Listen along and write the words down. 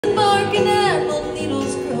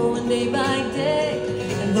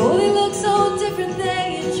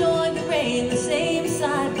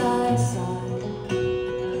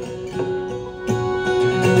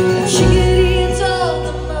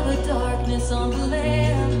on the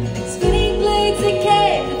land. Spinning blades that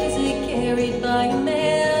came to visit carried by a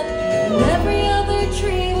man. And every other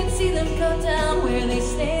tree would see them come down where they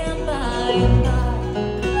stand by and by.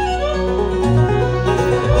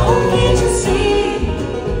 Oh, can't you see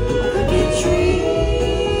a crooked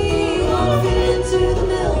tree won't fit into the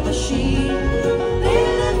mill machine? They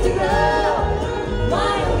live to grow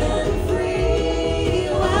wild and free.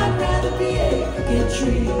 Oh, I'd rather be a crooked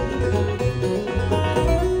tree.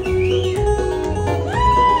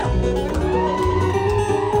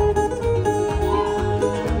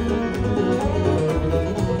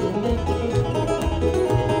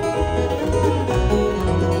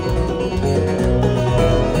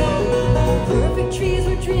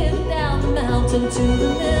 To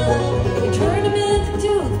the mill, they turned them into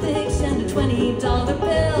toothpicks and to $20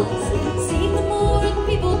 bills. Seemed the more the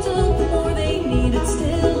people took, the more they needed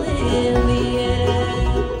still in the end.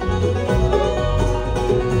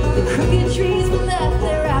 The crooked trees were left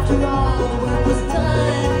there after all the work was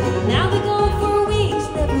done. Now they go for weeks,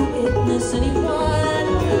 never witness anyone.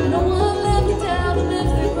 No one left to tell them if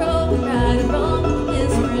they're broken, right or wrong,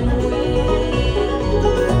 is or in a way.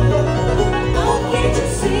 Oh, can't you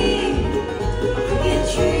see?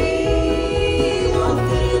 Tree won't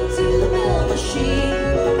fit into the mill machine.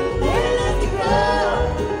 They're left to grow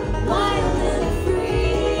wild and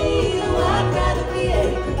free. Oh, I'd rather be a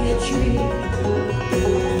crooked tree.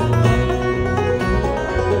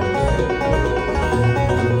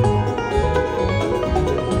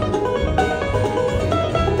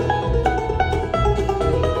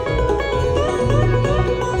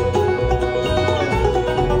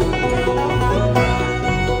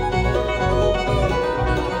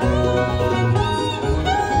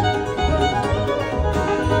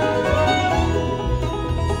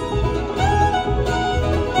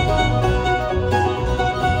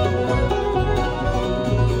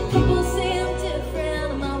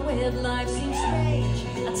 Life seems strange.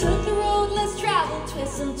 I took the road less traveled,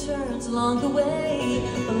 twists and turns along the way.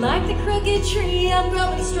 But like the crooked tree, I'm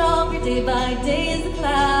growing stronger day by day as the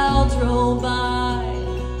clouds roll by.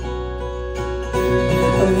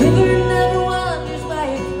 A river never wonders why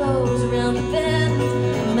it flows around the bend.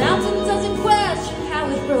 A mountain doesn't question how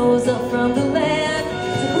it grows up from the land.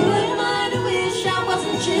 So who am I to wish I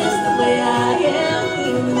wasn't just the way I am?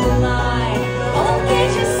 Who am I? Oh,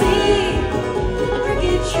 can't you see a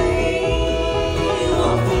crooked tree?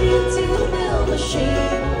 Machine.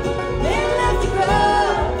 They're left to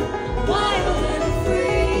grow wild and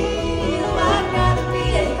free. Oh, I'd rather be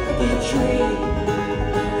a crooked tree.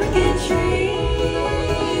 Crooked tree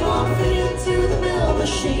won't fit into the mill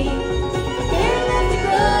machine.